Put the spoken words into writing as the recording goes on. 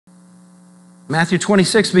Matthew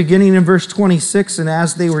 26, beginning in verse 26, and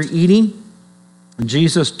as they were eating,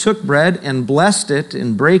 Jesus took bread and blessed it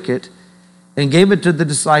and brake it and gave it to the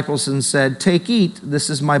disciples and said, "Take, eat, this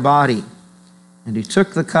is my body." And he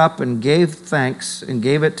took the cup and gave thanks and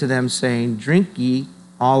gave it to them, saying, "Drink ye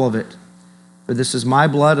all of it. For this is my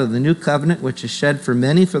blood of the new covenant, which is shed for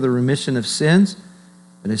many for the remission of sins.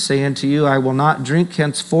 But I say unto you, I will not drink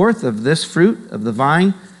henceforth of this fruit of the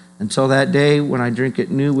vine until that day when I drink it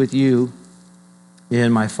new with you in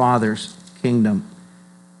my Father's kingdom."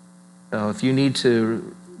 So if you need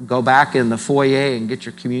to go back in the foyer and get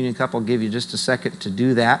your communion cup, I'll give you just a second to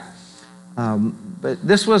do that. But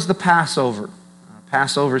this was the Passover.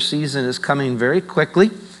 Passover season is coming very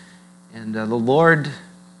quickly, and the Lord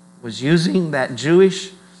was using that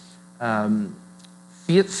Jewish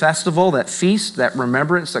festival, that feast, that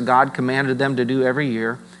remembrance that God commanded them to do every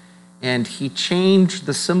year, and he changed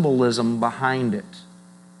the symbolism behind it.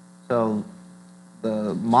 So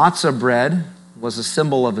the matzah bread was a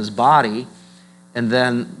symbol of his body, and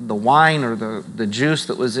then the wine or the juice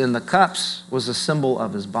that was in the cups was a symbol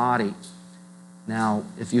of his body. Now,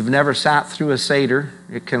 if you've never sat through a Seder,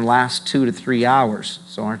 it can last 2 to 3 hours.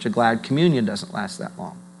 So aren't you glad communion doesn't last that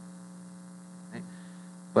long? Okay?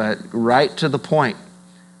 But right to the point,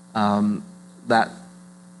 that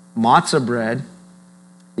matzah bread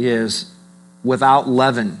is without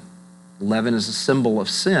leaven. Leaven is a symbol of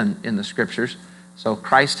sin in the scriptures. So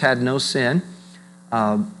Christ had no sin.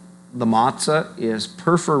 The matzah is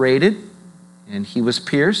perforated, and he was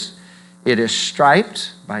pierced. It is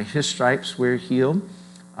striped. By his stripes we're healed.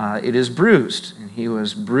 It is bruised, and he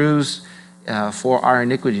was bruised for our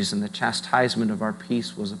iniquities, and the chastisement of our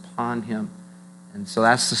peace was upon him. And so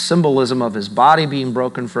that's the symbolism of his body being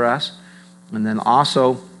broken for us. And then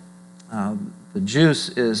also the juice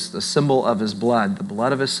is the symbol of his blood. The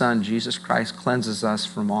blood of his son, Jesus Christ, cleanses us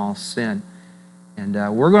from all sin. And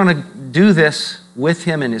we're going to do this with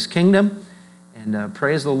him in his kingdom. And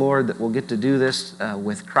praise the Lord that we'll get to do this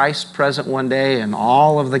with Christ present one day and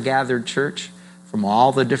all of the gathered church from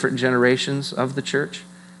all the different generations of the church.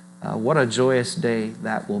 What a joyous day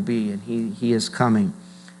that will be, and he is coming.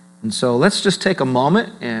 And so let's just take a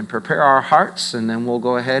moment and prepare our hearts, and then we'll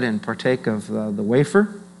go ahead and partake of the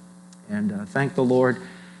wafer and thank the Lord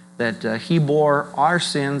that he bore our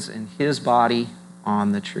sins in his body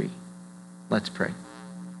on the tree. Let's pray.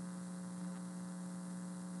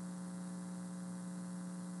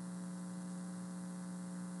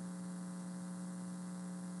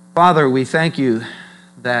 Father, we thank you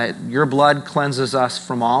that your blood cleanses us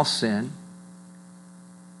from all sin.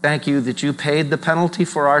 Thank you that you paid the penalty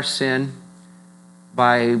for our sin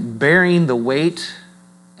by bearing the weight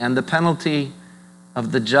and the penalty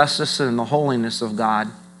of the justice and the holiness of God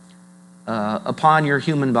upon your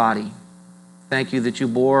human body. Thank you that you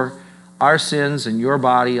bore our sins in your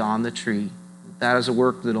body on the tree. That is a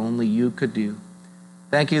work that only you could do.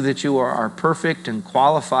 Thank you that you are our perfect and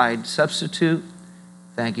qualified substitute.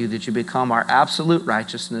 Thank you that you become our absolute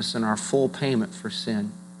righteousness and our full payment for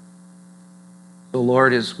sin. So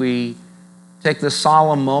Lord, as we take this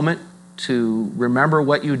solemn moment to remember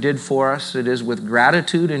what you did for us, it is with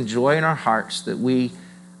gratitude and joy in our hearts that we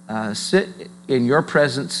sit in your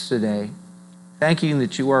presence today, thanking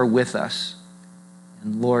that you are with us.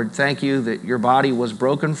 And Lord, thank you that your body was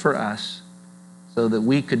broken for us so that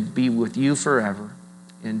we could be with you forever.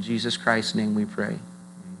 In Jesus Christ's name we pray.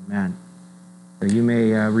 Amen. So you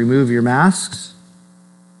may remove your masks,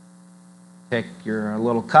 take your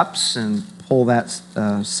little cups and pull that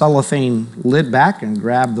cellophane lid back and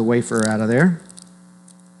grab the wafer out of there.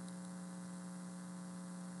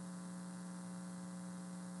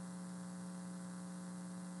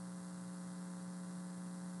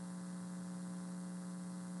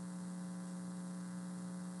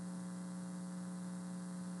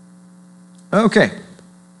 Okay.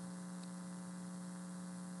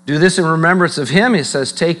 Do this in remembrance of him. He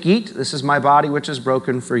says, "Take, eat. This is my body which is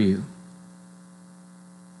broken for you."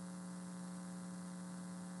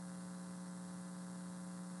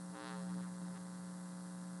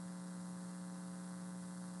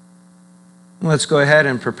 Let's go ahead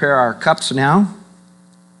and prepare our cups now.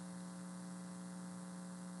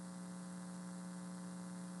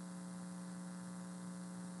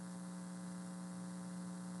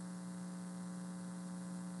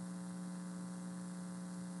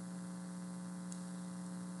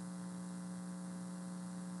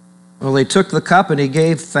 Well, he took the cup and he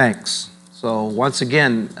gave thanks. So once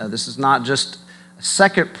again, this is not just a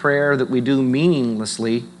second prayer that we do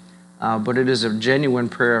meaninglessly, but it is a genuine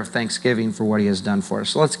prayer of thanksgiving for what he has done for us.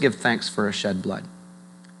 So let's give thanks for his shed blood.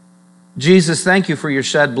 Jesus, thank you for your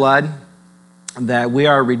shed blood. that we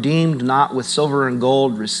are redeemed not with silver and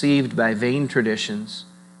gold received by vain traditions,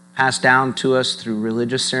 passed down to us through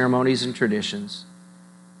religious ceremonies and traditions.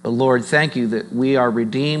 But Lord, thank you that we are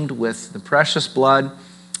redeemed with the precious blood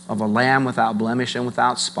of a lamb without blemish and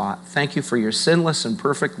without spot. Thank you for your sinless and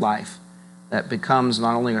perfect life that becomes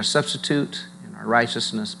not only our substitute and our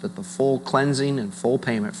righteousness, but the full cleansing and full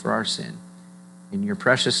payment for our sin. In your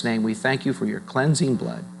precious name, we thank you for your cleansing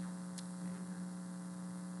blood.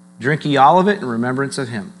 Drink ye all of it in remembrance of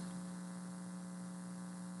him.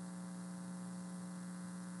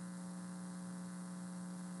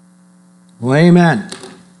 Well, amen.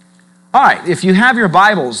 All right, if you have your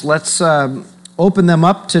Bibles, let's open them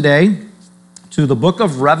up today to the book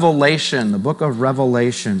of Revelation, the book of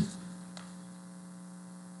Revelation.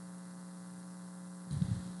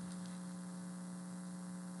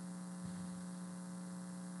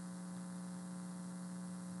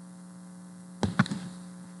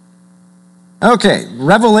 Okay,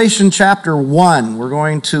 Revelation chapter 1. We're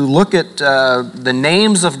going to look at the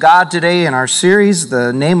names of God today in our series.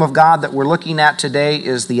 The name of God that we're looking at today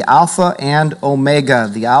is the Alpha and Omega,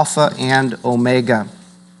 the Alpha and Omega.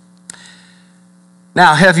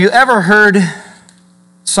 Now, have you ever heard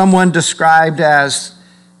someone described as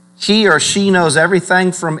he or she knows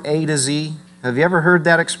everything from A to Z? Have you ever heard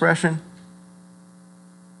that expression?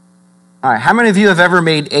 All right, how many of you have ever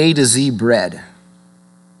made A to Z bread?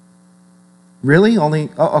 Really? Only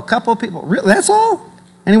a couple of people? Really? That's all?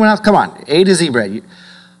 Anyone else? Come on. A to Z bread.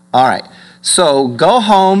 All right. So go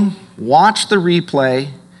home, watch the replay,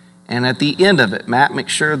 and at the end of it, Matt, make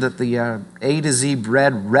sure that the A to Z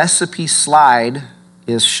bread recipe slide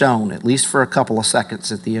is shown, at least for a couple of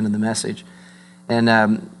seconds at the end of the message. And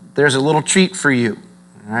there's a little treat for you.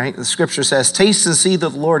 All right. The scripture says, taste and see that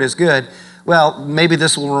the Lord is good. Well, maybe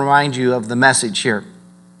this will remind you of the message here,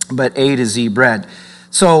 but A to Z bread.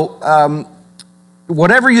 So,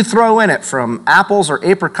 whatever you throw in it, from apples or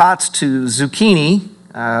apricots to zucchini,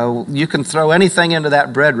 you can throw anything into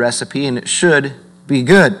that bread recipe and it should be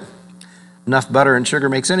good. Enough butter and sugar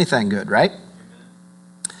makes anything good, right?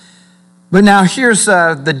 But now here's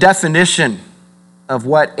the definition of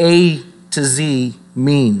what A to Z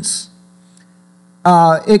means.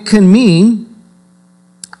 It can mean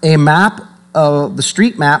a map of the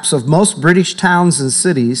street maps of most British towns and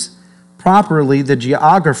cities, properly the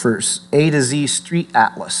geographer's A to Z street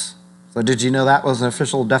atlas. So did you know that was an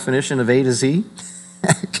official definition of A to Z?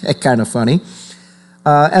 Okay, kind of funny.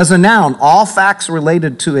 As a noun, all facts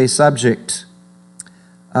related to a subject,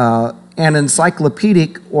 an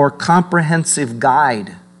encyclopedic or comprehensive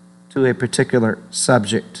guide to a particular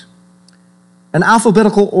subject. An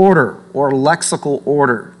alphabetical order or lexical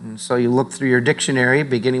order. And so you look through your dictionary,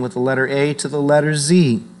 beginning with the letter A to the letter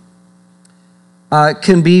Z. It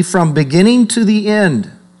can be from beginning to the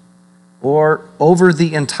end or over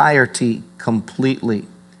the entirety completely.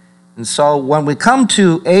 And so when we come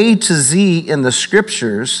to A to Z in the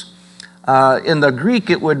scriptures, in the Greek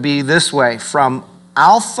it would be this way, from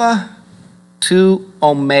Alpha to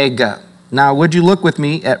Omega. Now would you look with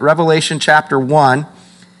me at Revelation chapter 1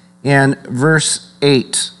 and verse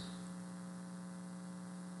 8.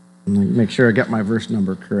 Make sure I got my verse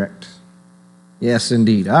number correct. Yes,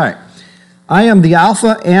 indeed. All right. I am the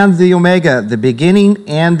Alpha and the Omega, the beginning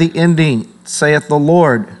and the ending, saith the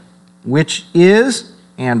Lord, which is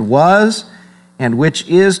and was and which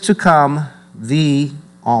is to come, the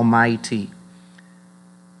Almighty.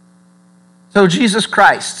 So Jesus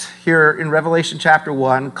Christ, here in Revelation chapter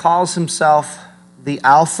 1, calls himself the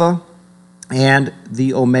Alpha and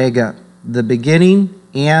the Omega, the beginning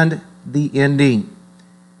and the ending.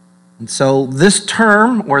 And so this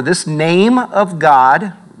term, or this name of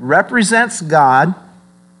God, represents God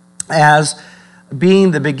as being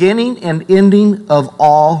the beginning and ending of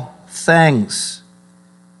all things.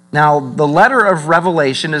 Now, the letter of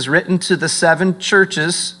Revelation is written to the 7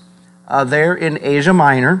 churches there in Asia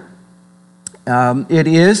Minor. It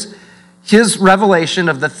is his revelation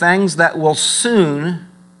of the things that will soon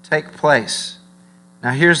take place.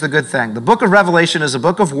 Now, here's the good thing. The book of Revelation is a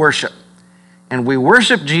book of worship, and we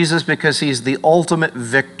worship Jesus because he's the ultimate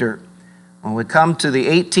victor. When we come to the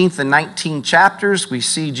 18th and 19th chapters, we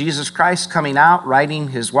see Jesus Christ coming out, riding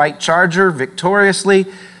his white charger victoriously,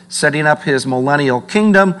 setting up his millennial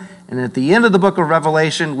kingdom. And at the end of the book of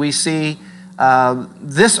Revelation, we see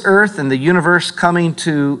this earth and the universe coming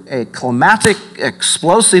to a climatic,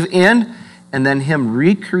 explosive end, and then him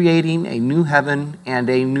recreating a new heaven and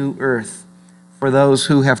a new earth for those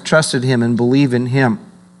who have trusted him and believe in him.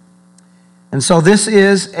 And so this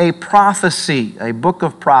is a prophecy, a book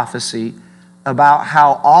of prophecy, about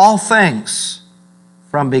how all things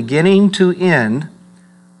from beginning to end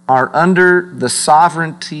are under the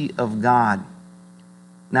sovereignty of God.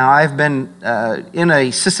 Now, I've been in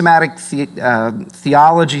a systematic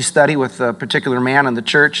theology study with a particular man in the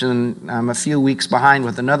church, and I'm a few weeks behind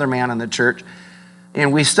with another man in the church.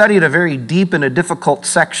 And we studied a very deep and a difficult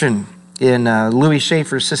section in Louis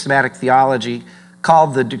Schaeffer's systematic theology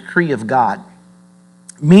called the decree of God,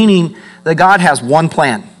 meaning that God has one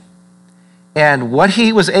plan. And what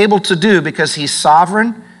he was able to do, because he's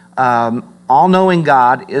sovereign, all-knowing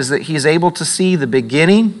God, is that he's able to see the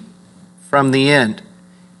beginning from the end.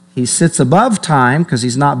 He sits above time because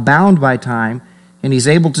he's not bound by time, and he's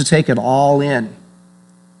able to take it all in.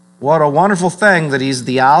 What a wonderful thing that he's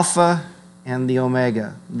the Alpha and the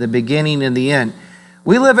Omega, the beginning and the end.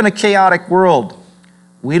 We live in a chaotic world.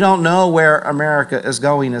 We don't know where America is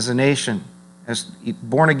going as a nation. As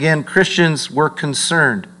born-again Christians, we're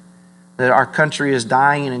concerned that our country is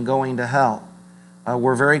dying and going to hell.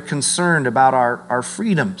 We're very concerned about our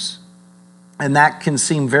freedoms, and that can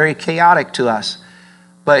seem very chaotic to us.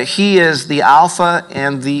 But he is the Alpha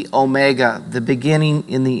and the Omega, the beginning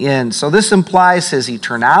and the end. So this implies his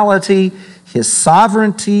eternality, his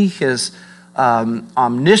sovereignty, his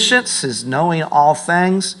omniscience, his knowing all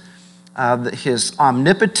things, his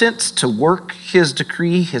omnipotence to work his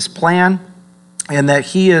decree, his plan, and that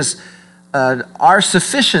he is our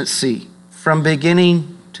sufficiency from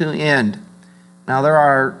beginning to end. Now there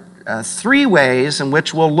are three ways in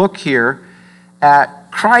which we'll look here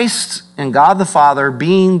at Christ and God the Father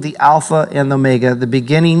being the Alpha and the Omega, the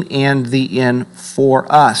beginning and the end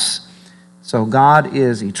for us. So God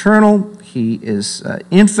is eternal, he is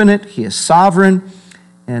infinite, he is sovereign,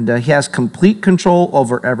 and he has complete control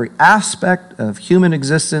over every aspect of human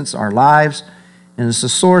existence, our lives, and is the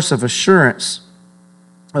source of assurance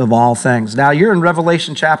of all things. Now you're in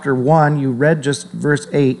Revelation chapter 1, you read just verse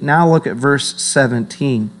 8, now look at verse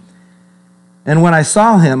 17. And when I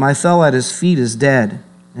saw him, I fell at his feet as dead,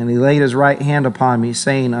 and he laid his right hand upon me,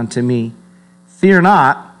 saying unto me, Fear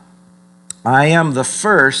not, I am the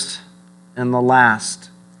first and the last.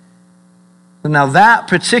 Now that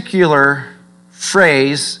particular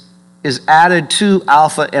phrase is added to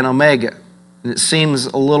Alpha and Omega. And it seems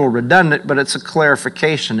a little redundant, but it's a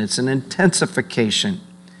clarification. It's an intensification.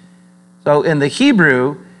 So in the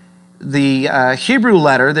Hebrew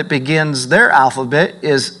letter that begins their alphabet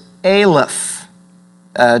is Aleph.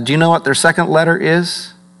 Do you know what their second letter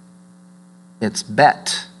is? It's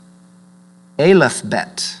Bet. Aleph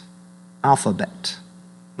Bet. Alphabet.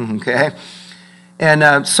 Okay?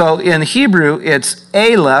 And so in Hebrew, it's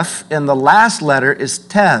Aleph, and the last letter is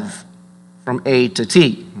Tev, from A to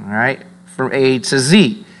T, all right? From A to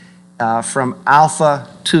Z, from Alpha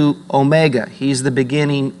to Omega. He's the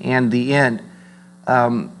beginning and the end.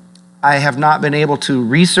 I have not been able to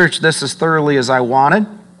research this as thoroughly as I wanted,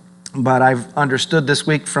 but I've understood this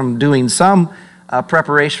week from doing some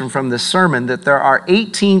preparation from this sermon that there are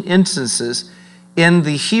 18 instances in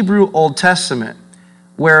the Hebrew Old Testament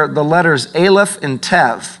where the letters Aleph and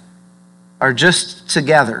Tev are just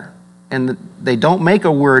together, and they don't make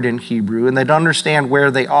a word in Hebrew, and they don't understand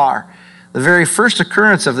where they are. The very first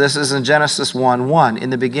occurrence of this is in Genesis 1:1.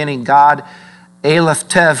 In the beginning, God, Aleph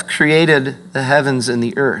Tev, created the heavens and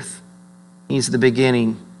the earth. He's the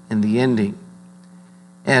beginning and the ending.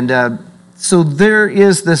 And so there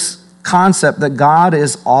is this concept that God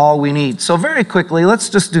is all we need. So very quickly, let's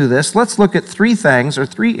just do this. Let's look at three things or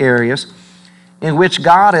three areas in which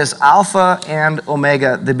God is Alpha and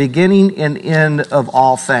Omega, the beginning and end of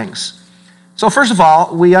all things. So first of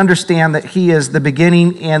all, we understand that he is the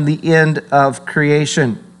beginning and the end of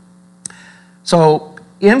creation. So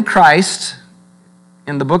in Christ,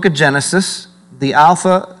 in the book of Genesis, the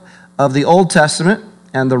Alpha of the Old Testament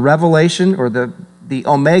and the Revelation, or the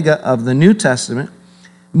Omega of the New Testament,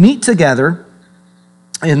 meet together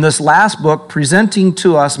in this last book, presenting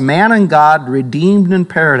to us man and God redeemed in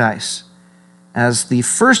paradise. As the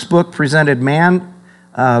first book presented man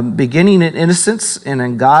beginning in innocence and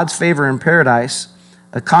in God's favor in paradise,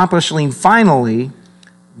 accomplishing finally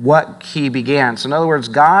what he began. So in other words,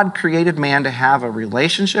 God created man to have a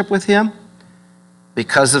relationship with him.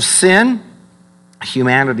 Because of sin,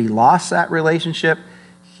 humanity lost that relationship.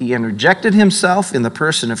 He interjected himself in the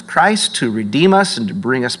person of Christ to redeem us and to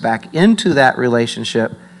bring us back into that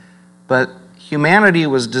relationship. But humanity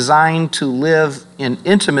was designed to live in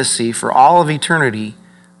intimacy for all of eternity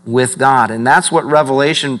with God. And that's what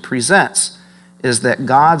Revelation presents, is that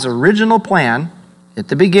God's original plan at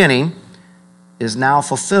the beginning is now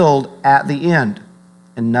fulfilled at the end.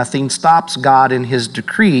 And nothing stops God in his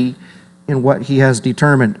decree in what he has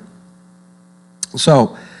determined.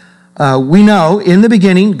 So, we know in the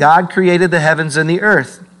beginning, God created the heavens and the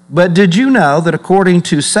earth. But did you know that according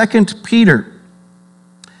to 2 Peter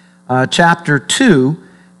chapter 2,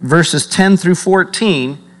 verses 10 through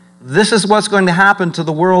 14, this is what's going to happen to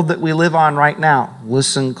the world that we live on right now.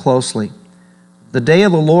 Listen closely. The day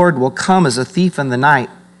of the Lord will come as a thief in the night,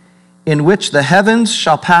 in which the heavens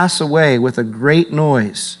shall pass away with a great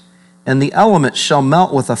noise, and the elements shall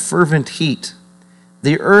melt with a fervent heat.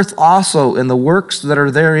 The earth also and the works that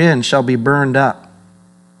are therein shall be burned up.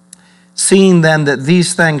 Seeing then that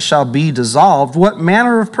these things shall be dissolved, what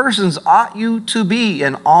manner of persons ought you to be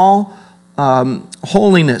in all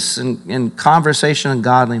holiness and conversation and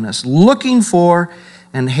godliness, looking for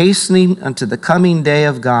and hastening unto the coming day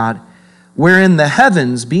of God, wherein the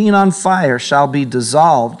heavens, being on fire, shall be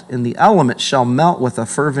dissolved, and the elements shall melt with a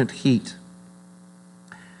fervent heat.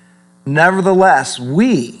 Nevertheless,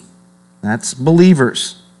 we, that's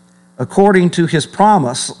believers, according to his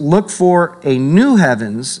promise, look for a new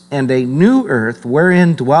heavens and a new earth,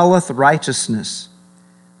 wherein dwelleth righteousness.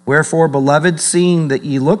 Wherefore, beloved, seeing that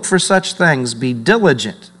ye look for such things, be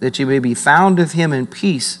diligent, that ye may be found of him in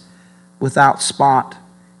peace, without spot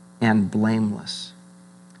and blameless.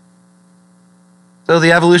 So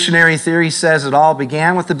the evolutionary theory says it all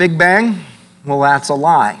began with the Big Bang. Well, that's a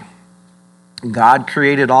lie. God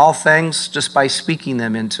created all things just by speaking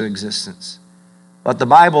them into existence. But the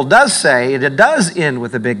Bible does say it does end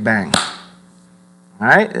with a Big Bang. All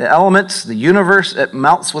right? The elements, the universe, it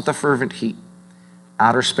melts with a fervent heat.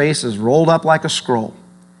 Outer space is rolled up like a scroll.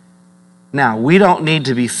 Now, we don't need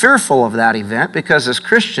to be fearful of that event because as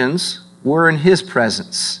Christians, we're in his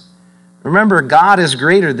presence. Remember, God is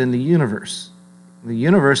greater than the universe. The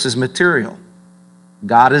universe is material.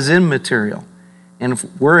 God is immaterial. And if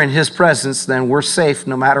we're in his presence, then we're safe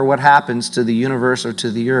no matter what happens to the universe or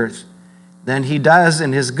to the earth. Then he does,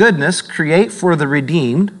 in his goodness, create for the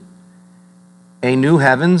redeemed a new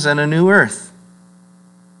heavens and a new earth.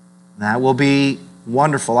 That will be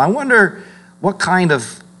wonderful. I wonder what kind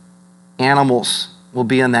of animals will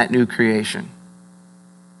be in that new creation.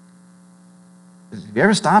 Have you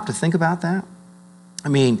ever stopped to think about that? I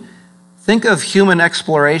mean, think of human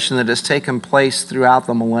exploration that has taken place throughout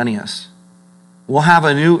the millennia. We'll have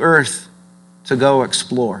a new earth to go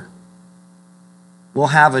explore. We'll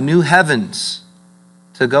have a new heavens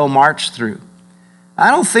to go march through. I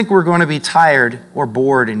don't think we're going to be tired or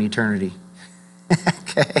bored in eternity.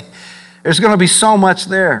 Okay? There's going to be so much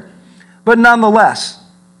there. But nonetheless,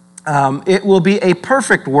 it will be a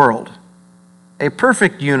perfect world, a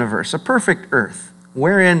perfect universe, a perfect earth,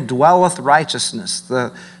 wherein dwelleth righteousness.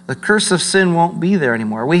 The curse of sin won't be there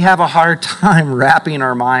anymore. We have a hard time wrapping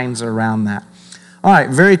our minds around that. All right,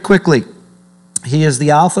 very quickly. He is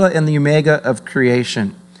the Alpha and the Omega of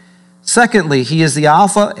creation. Secondly, he is the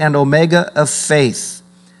Alpha and Omega of faith.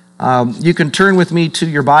 You can turn with me to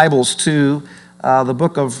your Bibles to the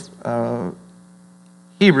book of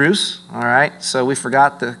Hebrews. All right, so we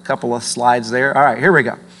forgot the couple of slides there. All right, here we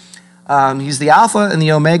go. He's the Alpha and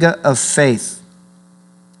the Omega of faith.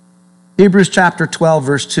 Hebrews chapter 12,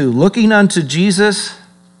 verse 2. Looking unto Jesus,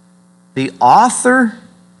 the author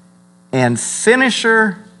and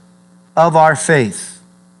finisher of our faith,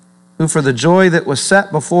 who for the joy that was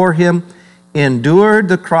set before him endured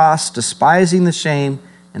the cross, despising the shame,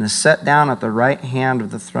 and is set down at the right hand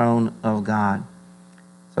of the throne of God.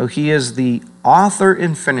 So he is the author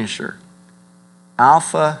and finisher,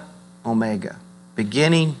 Alpha, Omega,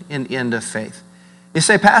 beginning and end of faith. You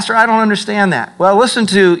say, Pastor, I don't understand that. Well, listen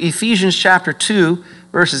to Ephesians chapter 2,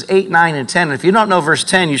 verses 8, 9, and 10. And if you don't know verse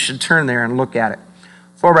 10, you should turn there and look at it.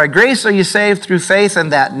 For by grace are you saved through faith,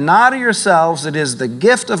 and that not of yourselves, it is the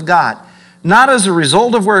gift of God, not as a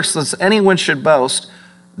result of works, lest anyone should boast.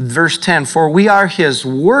 Verse 10, for we are his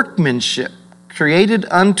workmanship, created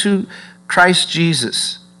unto Christ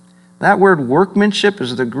Jesus. That word workmanship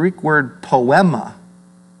is the Greek word poema,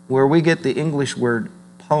 where we get the English word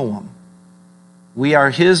poem. We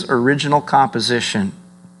are his original composition.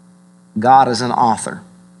 God is an author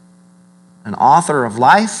of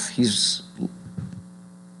life. He's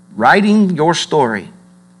writing your story.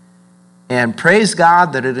 And praise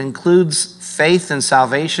God that it includes faith and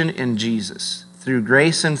salvation in Jesus through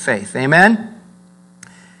grace and faith. Amen?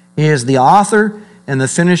 He is the author and the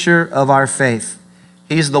finisher of our faith.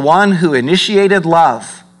 He's the one who initiated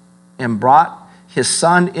love and brought his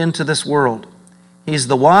Son into this world. He's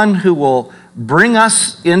the one who will bring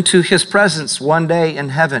us into his presence one day in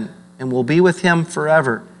heaven, and we'll be with him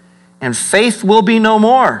forever. And faith will be no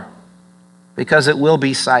more, because it will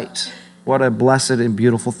be sight. What a blessed and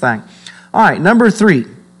beautiful thing. All right, number 3.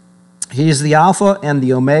 He is the Alpha and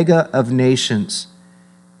the Omega of nations.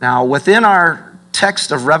 Now, within our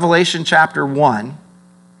text of Revelation chapter 1,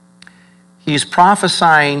 he's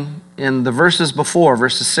prophesying in the verses before,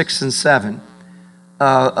 verses 6 and 7,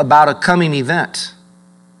 about a coming event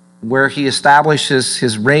where he establishes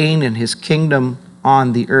his reign and his kingdom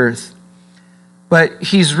on the earth. But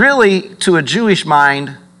he's really, to a Jewish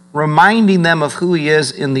mind, reminding them of who he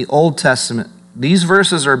is in the Old Testament. These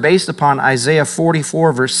verses are based upon Isaiah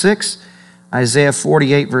 44, verse 6, Isaiah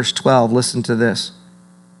 48, verse 12. Listen to this.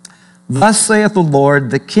 Thus saith the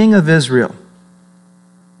Lord, the King of Israel,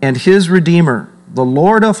 and his Redeemer, the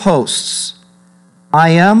Lord of hosts, I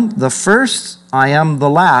am the first, I am the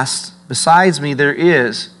last. Besides me there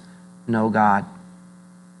is no God.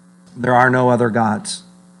 There are no other gods.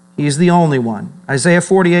 He is the only one. Isaiah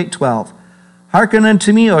 48, 12. Hearken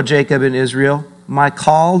unto me, O Jacob and Israel, my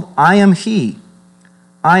called, I am he.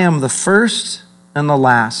 I am the first and the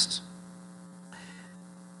last.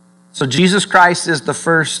 So Jesus Christ is the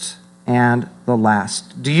first and the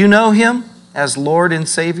last. Do you know him as Lord and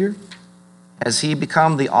Savior? Has he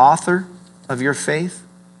become the author of your faith?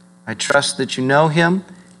 I trust that you know him.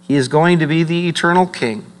 He is going to be the eternal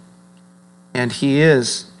King. And he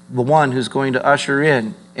is the one who's going to usher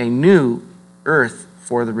in a new earth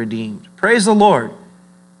for the redeemed. Praise the Lord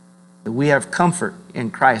that we have comfort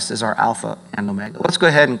in Christ as our Alpha and Omega. Let's go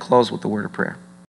ahead and close with the word of prayer.